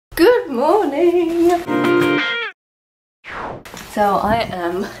morning! So I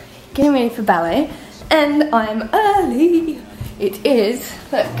am getting ready for ballet and I'm early. It is,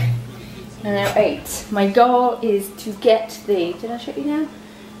 look, now 8. My goal is to get the, did I shut you down?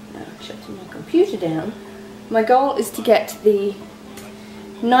 No, I shut my computer down. My goal is to get the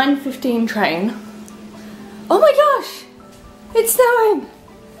 9:15 train. Oh my gosh! It's snowing!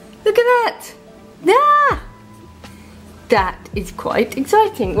 Look at that! Ah! That is quite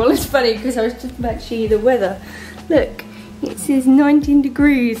exciting. Well, it's funny because I was just about to show you the weather. Look, it says 19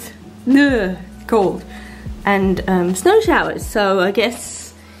 degrees. Ugh, it's cold. And snow showers, so I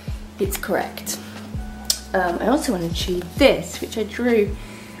guess it's correct. I also wanted to show you this, which I drew.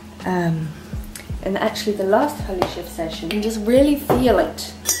 And actually the last Holy Shift session, you can just really feel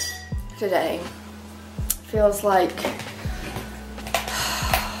it today. Feels like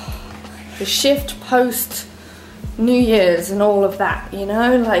the shift post New Year's and all of that, you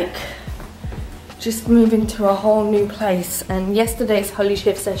know, like just moving to a whole new place. And yesterday's Holy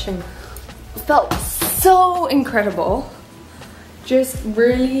Shift session felt so incredible, just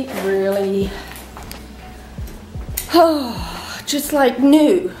really, really, just like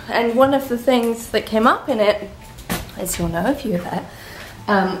new. And one of the things that came up in it, as you'll know if you were there,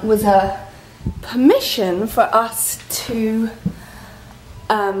 was a permission for us to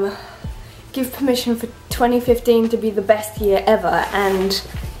give permission for 2015 to be the best year ever, and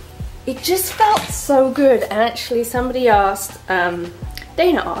it just felt so good. And actually somebody asked,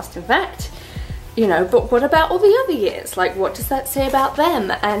 Dana asked in fact, you know, but what about all the other years? Like, what does that say about them?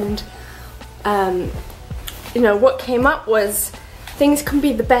 And you know, what came up was things can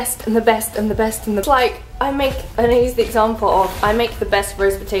be the best and the best and the best and the, like, I use the example of I make the best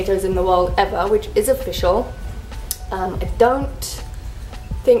roast potatoes in the world ever, which is official. I don't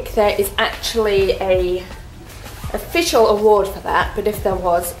think there is actually a official award for that, but if there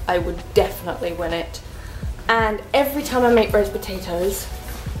was, I would definitely win it. And every time I make roast potatoes,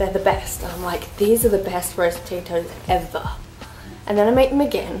 they're the best. I'm like, these are the best roast potatoes ever. And then I make them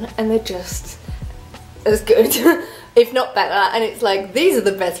again and they're just as good, if not better. And it's like, these are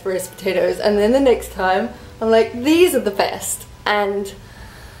the best roast potatoes. And then the next time I'm like, these are the best. And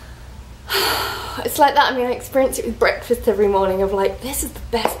it's like that. I mean, I experience it with breakfast every morning of like, this is the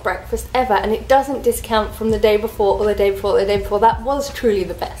best breakfast ever, and it doesn't discount from the day before or the day before or the day before. That was truly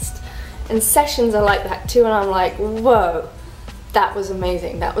the best. And sessions are like that too, and I'm like, whoa, that was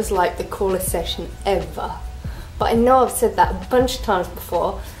amazing. That was like the coolest session ever. But I know I've said that a bunch of times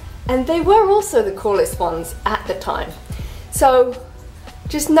before, and they were also the coolest ones at the time. So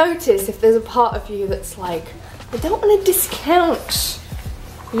just notice if there's a part of you that's like, I don't want to discount,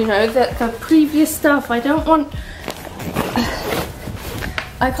 you know, the previous stuff. I don't want,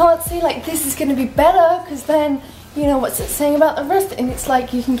 I can't say like this is going to be better because then, you know, what's it saying about the rest? And it's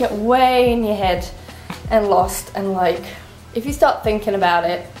like you can get way in your head and lost, and like if you start thinking about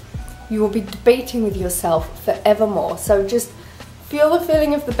it, you will be debating with yourself forevermore. So just feel the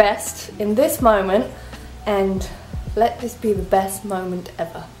feeling of the best in this moment and let this be the best moment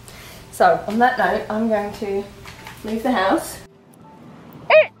ever. So on that note, I'm going to leave the house.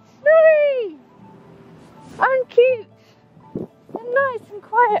 It's snowy! I'm cute and nice and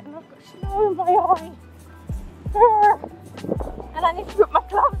quiet, and I've got snow in my eye. And I need to put my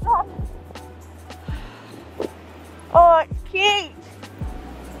gloves on. Oh, it's cute!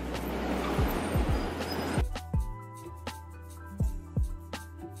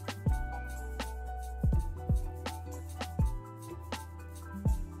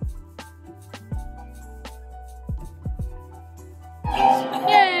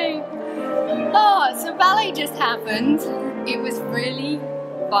 Yay! Oh, so ballet just happened. It was really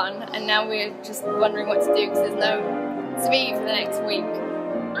fun, and now we're just wondering what to do because there's no Zvi for the next week.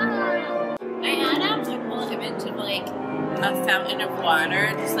 I had a mental image of like a fountain of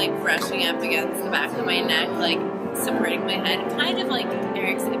water just like brushing up against the back of my neck, like supporting my head, kind of like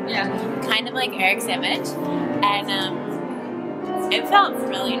Eric's image. Yeah. Kind of like Eric's image. And it felt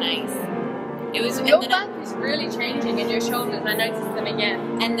really nice. It was, Your back is really changing, and your shoulders, I noticed them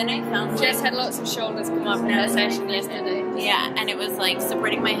again. and then I felt Jess like, had lots of shoulders come up in her session yesterday. yeah, and it was like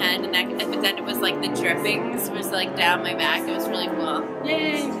supporting my head and neck, but then it was like the drippings was like down my back. It was really cool.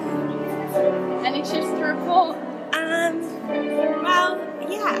 Yay! Any shifts to report? Well,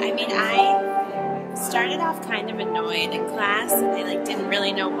 yeah, I mean, I started off kind of annoyed in class, and I like didn't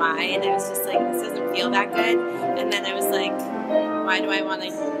really know why, and I was just like, this doesn't feel that good. And then I was like, why do I want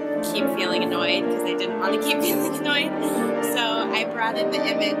to keep feeling annoyed? Because I didn't want to keep feeling annoyed. So I brought in the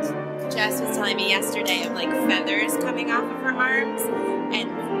image Jess was telling me yesterday of like feathers coming off of her arms,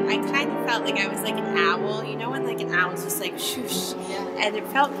 and I kind of felt like I was like an owl. You know when like an owl's just like shoosh? And it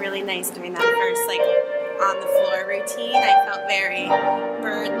felt really nice doing that first like on the floor routine. I felt very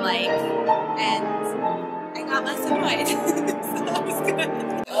bird-like and I got less annoyed. So that was good.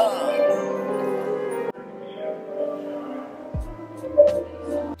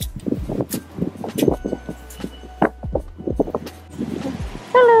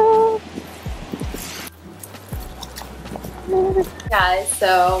 Hello! Guys,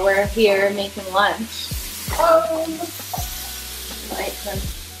 so we're here making lunch. My apron.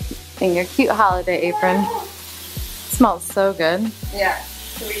 And your cute holiday apron. Smells so good. Yeah.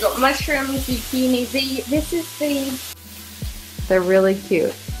 So we got mushrooms, zucchini. This is the. They're really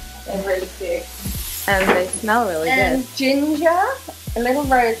cute. They're really cute. And they smell really And good. ginger, a little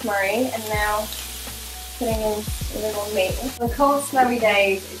rosemary, and now putting in a little meat. On cold, snowy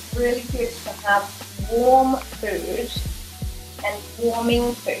days, it's really good to have warm food and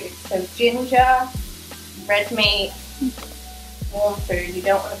warming food. So ginger, red meat, warm food. You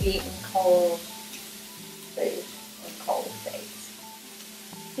don't want to be eating cold food on cold days.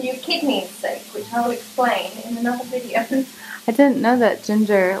 For your kidneys' sake, which I will explain in another video. I didn't know that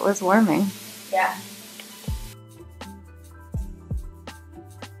ginger was warming. Yeah.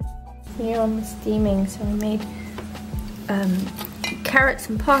 Here on the steaming, so I made carrots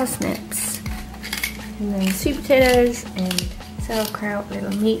and parsnips, and then sweet potatoes and sauerkraut,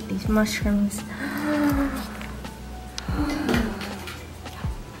 little meat, these mushrooms.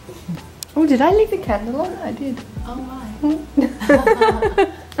 Oh, did I leave the candle on? I did. Oh my.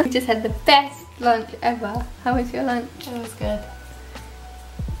 We just had the best lunch ever. How was your lunch? It was good.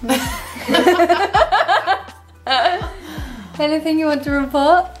 Anything you want to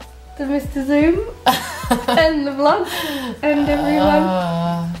report to Mr. Zoom and the vlog and everyone?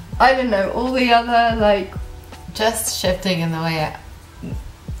 I don't know, all the other like... Just shifting in the way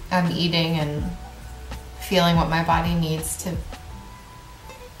I'm eating and feeling what my body needs to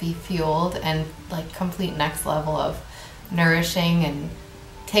be fueled, and like complete next level of nourishing and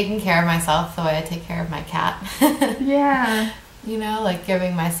taking care of myself the way I take care of my cat. Yeah. You know, like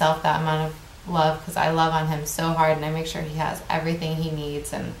giving myself that amount of love, because I love on him so hard and I make sure he has everything he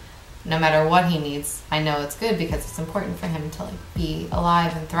needs, and no matter what he needs, I know it's good because it's important for him to like be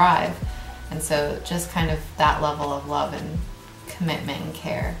alive and thrive. And so just kind of that level of love and commitment and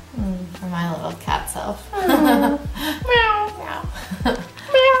care for my little cat self. Meow. Meow.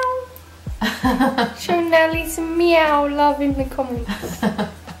 Meow. Show Nelly some meow love in the comments.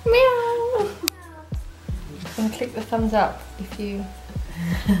 Meow. And click the thumbs up if you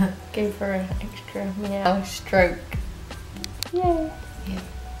gave her an extra meow stroke. Yay. Yeah.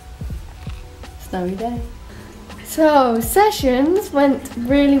 Snowy day. So, sessions went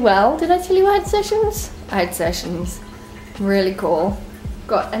really well. Did I tell you I had sessions? I had sessions. Really cool.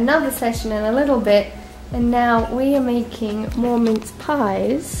 Got another session in a little bit, and now we are making more mince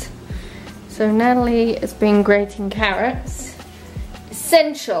pies. So Natalie has been grating carrots.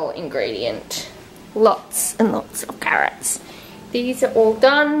 Essential ingredient. Lots and lots of carrots. These are all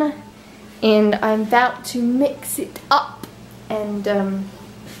done, and I'm about to mix it up, and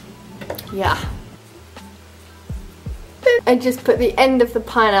yeah. I just put the end of the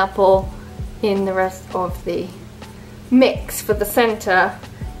pineapple in the rest of the mix for the center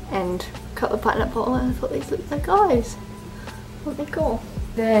and cut the pineapple, and I thought these looked like eyes. Aren't they cool?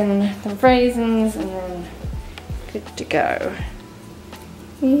 Then the raisins, and then good to go.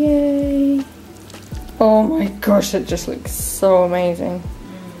 Yay. Oh my gosh, it just looks so amazing.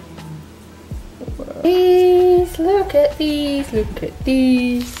 These, look at these, look at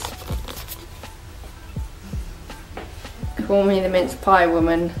these. Call me the mince pie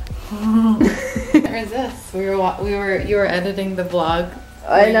woman. Where is this? You were editing the vlog.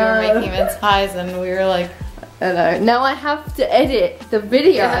 I know. You were making mince pies, and we were like, I know. Now I have to edit the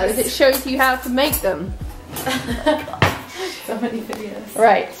videos. Yes. It shows you how to make them. so many videos.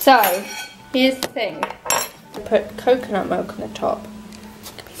 Right, so here's the thing. I put coconut milk on the top.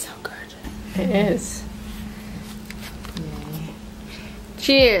 It's gonna be so good. It is. Yay.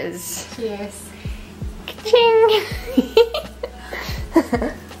 Cheers. Cheers. Ka-ching.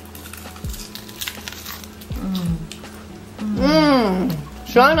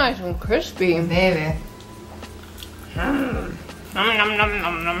 So nice and crispy. Baby. Nom, nom, nom,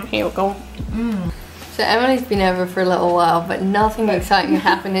 nom, nom. Here we go. So Emily's been over for a little while, but nothing exciting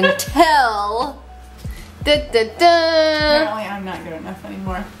happened until... Apparently I'm not good enough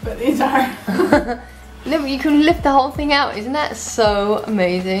anymore, but these are. No, but you can lift the whole thing out. Isn't that so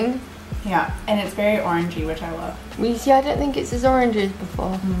amazing? Yeah, and it's very orangey, which I love. Well, you see, I don't think it's as orange as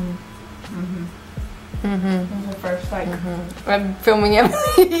before. It was the first like. I'm filming Emily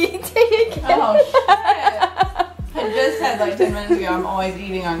eating again. Oh shit! I just said like 10 minutes ago I'm always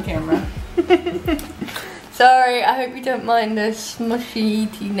eating on camera. Sorry, I hope you don't mind the smushy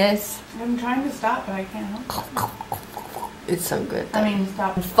eatiness. I'm trying to stop, but I can't. It's so good. I mean,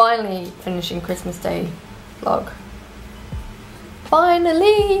 stop. I'm finally finishing Christmas Day vlog.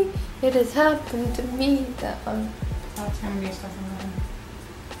 Finally, it has happened to me that I'm... That's gonna be stuff in my head.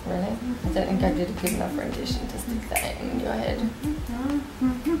 Really? I don't think I did a good enough rendition to stick that in your head.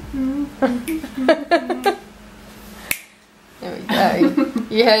 There we go.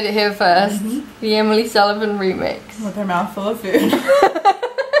 You heard it here first. The Emily Sullivan remix. With her mouth full of food.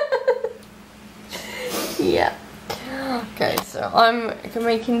 Yeah. Okay, so I'm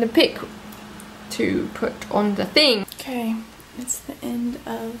making the pic to put on the thing. Okay, it's the end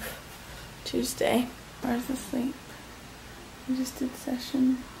of Tuesday. Where's the sleep? We just did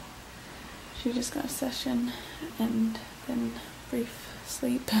session. She just got a session and then brief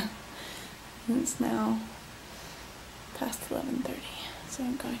sleep. And it's now past 11:30, so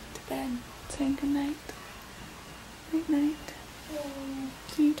I'm going to bed. Saying good night. Night night.